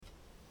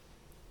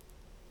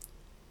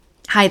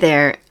Hi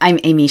there, I'm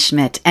Amy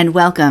Schmidt, and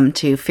welcome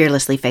to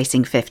Fearlessly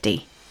Facing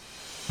 50.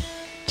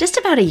 Just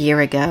about a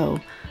year ago,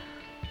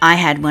 I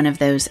had one of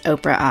those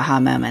Oprah aha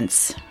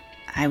moments.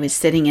 I was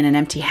sitting in an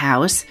empty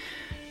house,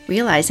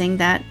 realizing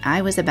that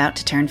I was about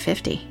to turn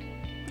 50.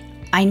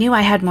 I knew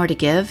I had more to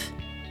give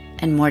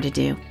and more to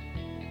do.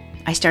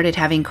 I started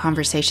having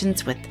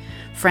conversations with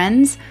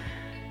friends,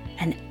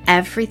 and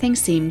everything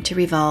seemed to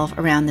revolve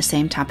around the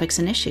same topics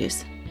and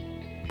issues.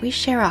 We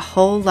share a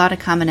whole lot of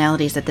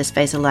commonalities at this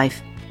phase of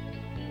life.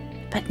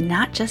 But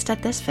not just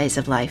at this phase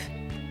of life,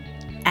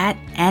 at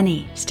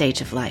any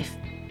stage of life,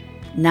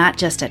 not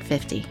just at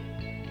 50.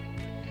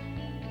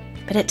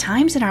 But at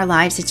times in our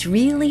lives, it's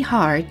really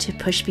hard to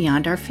push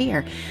beyond our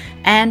fear,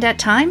 and at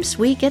times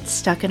we get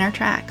stuck in our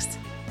tracks.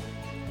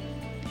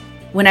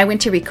 When I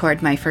went to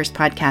record my first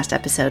podcast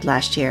episode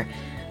last year,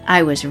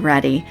 I was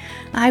ready.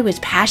 I was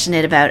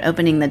passionate about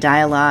opening the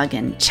dialogue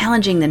and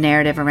challenging the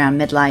narrative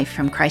around midlife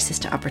from crisis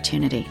to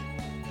opportunity.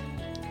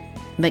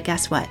 But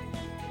guess what?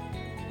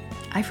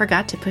 I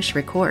forgot to push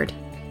record.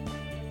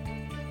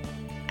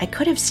 I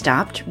could have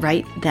stopped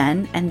right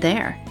then and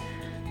there,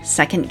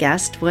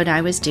 second-guessed what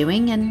I was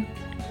doing, and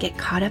get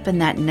caught up in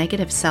that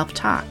negative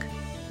self-talk.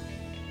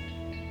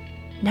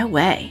 No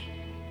way.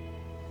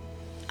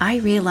 I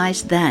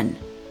realized then,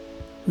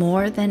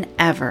 more than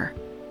ever,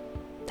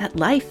 that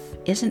life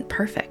isn't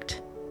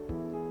perfect.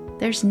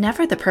 There's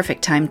never the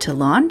perfect time to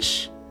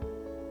launch,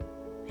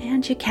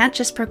 and you can't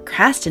just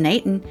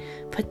procrastinate and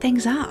put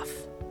things off.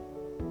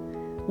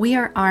 We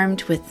are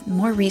armed with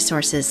more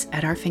resources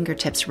at our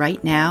fingertips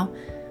right now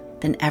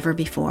than ever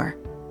before,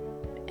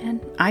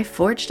 and I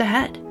forged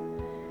ahead.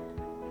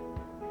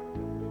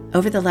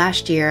 Over the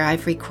last year,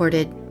 I've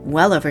recorded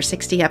well over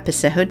 60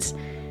 episodes,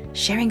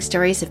 sharing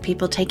stories of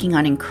people taking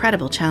on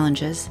incredible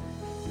challenges,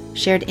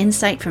 shared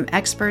insight from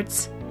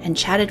experts, and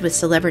chatted with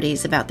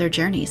celebrities about their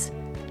journeys.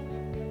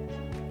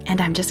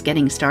 And I'm just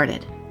getting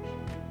started.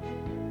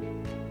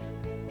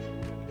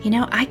 You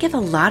know, I give a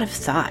lot of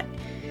thought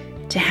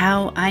to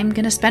how I'm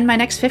going to spend my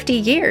next 50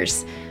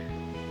 years.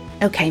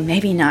 Okay,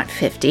 maybe not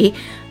 50,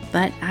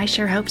 but I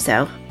sure hope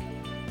so.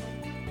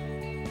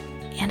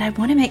 And I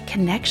want to make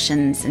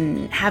connections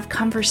and have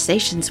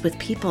conversations with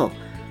people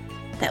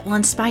that will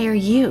inspire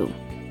you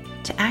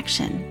to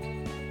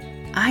action.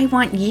 I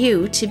want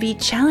you to be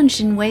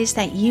challenged in ways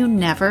that you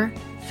never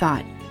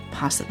thought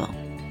possible.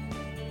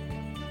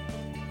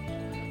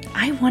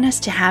 I want us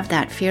to have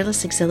that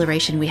fearless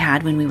exhilaration we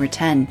had when we were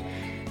 10,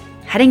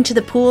 heading to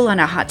the pool on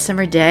a hot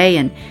summer day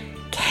and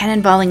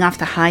cannonballing off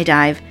the high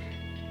dive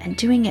and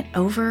doing it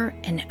over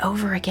and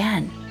over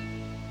again.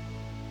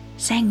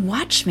 Saying,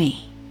 "Watch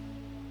me.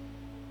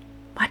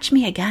 Watch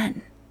me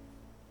again."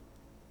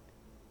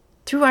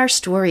 Through our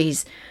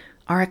stories,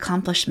 our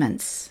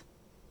accomplishments,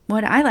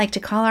 what I like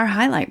to call our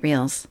highlight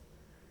reels,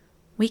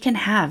 we can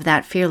have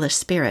that fearless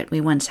spirit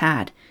we once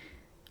had.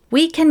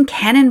 We can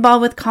cannonball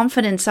with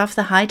confidence off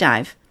the high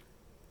dive.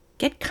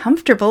 Get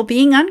comfortable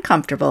being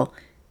uncomfortable.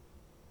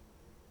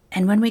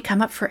 And when we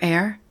come up for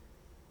air,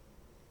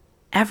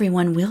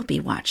 everyone will be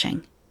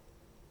watching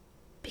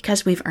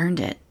because we've earned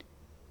it.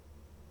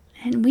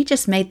 And we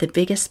just made the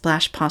biggest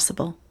splash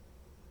possible.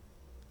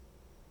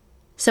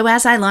 So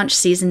as I launch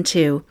season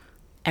 2,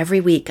 every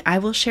week I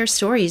will share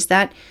stories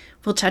that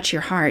will touch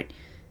your heart,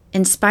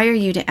 inspire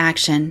you to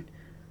action,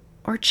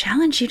 or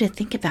challenge you to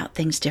think about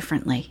things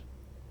differently.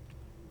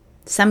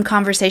 Some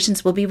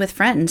conversations will be with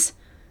friends.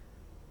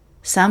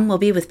 Some will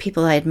be with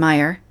people I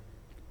admire.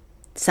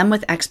 Some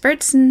with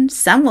experts, and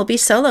some will be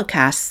solo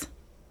casts.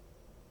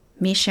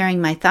 Me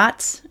sharing my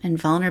thoughts and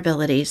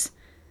vulnerabilities,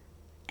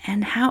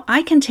 and how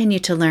I continue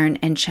to learn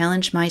and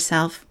challenge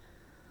myself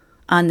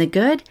on the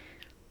good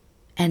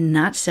and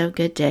not so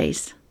good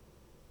days.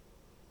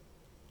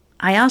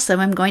 I also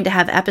am going to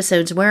have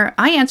episodes where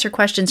I answer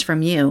questions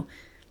from you,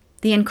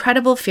 the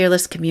incredible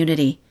Fearless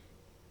community.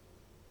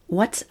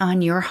 What's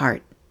on your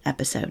heart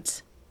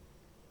episodes.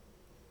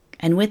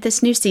 And with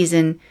this new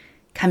season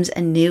comes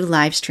a new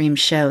live stream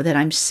show that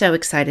I'm so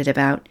excited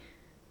about.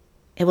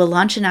 It will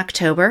launch in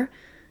October,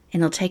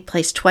 and it'll take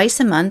place twice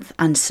a month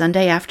on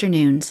Sunday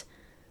afternoons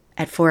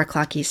at 4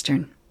 o'clock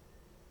Eastern.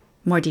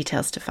 More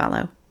details to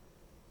follow.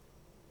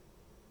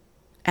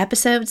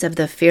 Episodes of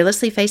the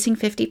Fearlessly Facing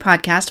 50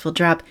 podcast will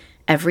drop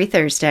every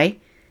Thursday,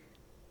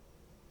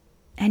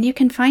 and you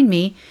can find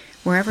me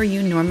wherever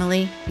you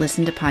normally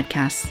listen to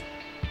podcasts.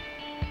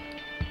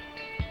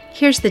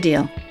 Here's the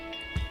deal.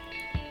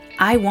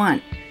 I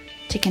want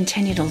to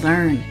continue to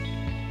learn,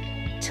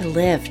 to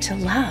live, to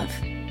love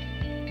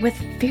with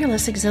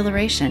fearless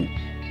exhilaration,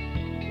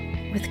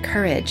 with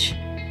courage,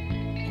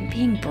 and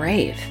being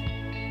brave.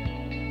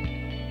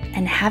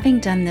 And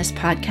having done this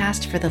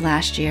podcast for the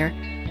last year,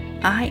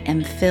 I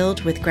am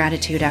filled with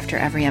gratitude after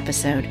every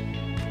episode.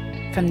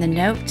 From the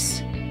notes,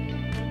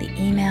 the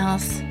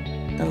emails,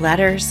 the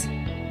letters,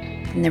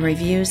 and the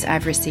reviews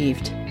I've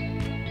received.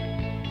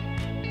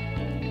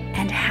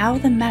 And how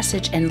the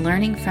message and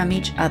learning from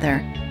each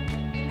other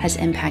has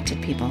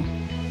impacted people.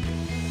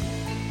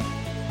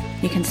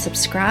 You can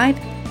subscribe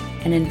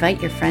and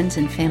invite your friends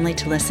and family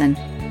to listen.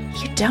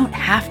 You don't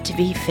have to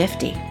be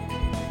 50.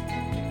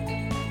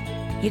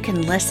 You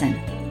can listen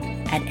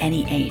at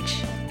any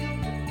age.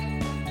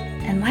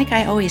 And like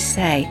I always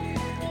say,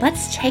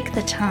 let's take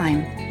the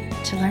time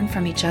to learn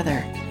from each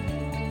other.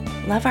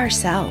 Love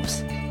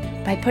ourselves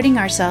by putting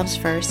ourselves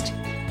first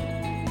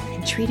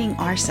and treating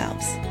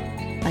ourselves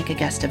like a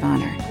guest of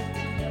honor.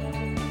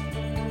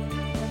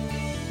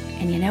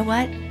 And you know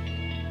what?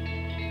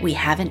 We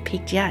haven't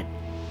peaked yet.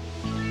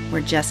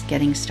 We're just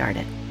getting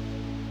started.